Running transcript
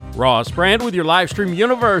Ross Brand with your Livestream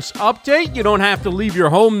Universe update. You don't have to leave your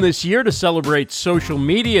home this year to celebrate Social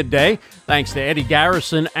Media Day. Thanks to Eddie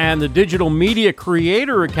Garrison and the Digital Media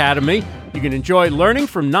Creator Academy, you can enjoy learning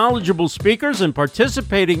from knowledgeable speakers and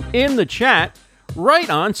participating in the chat right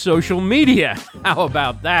on social media. How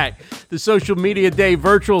about that? The Social Media Day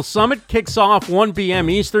Virtual Summit kicks off 1 p.m.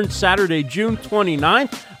 Eastern, Saturday, June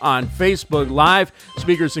 29th on Facebook Live.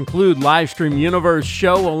 Speakers include Livestream Universe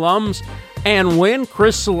show alums Ann Wynn,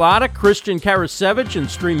 Chris Salata, Christian Karasevich, and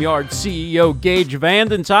StreamYard CEO Gage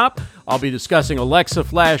Vandentop. I'll be discussing Alexa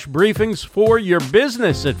Flash briefings for your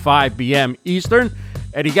business at 5 p.m. Eastern.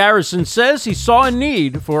 Eddie Garrison says he saw a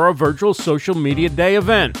need for a virtual Social Media Day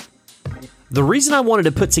event. The reason I wanted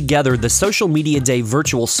to put together the Social Media Day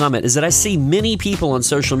Virtual Summit is that I see many people on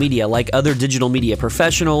social media, like other digital media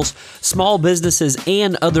professionals, small businesses,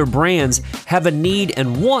 and other brands, have a need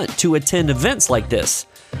and want to attend events like this.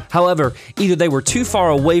 However, either they were too far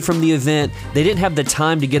away from the event, they didn't have the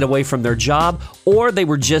time to get away from their job, or they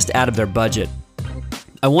were just out of their budget.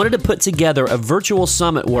 I wanted to put together a virtual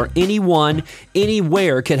summit where anyone,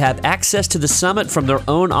 anywhere could have access to the summit from their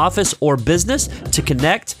own office or business to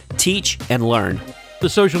connect, teach, and learn. The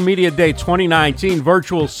Social Media Day 2019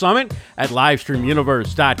 Virtual Summit at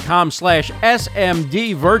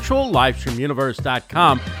livestreamuniverse.com/SMDvirtual,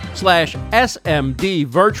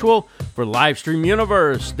 livestreamuniverse.com/SMDvirtual. For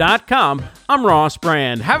livestreamuniverse.com, I'm Ross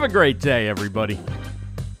Brand. Have a great day, everybody.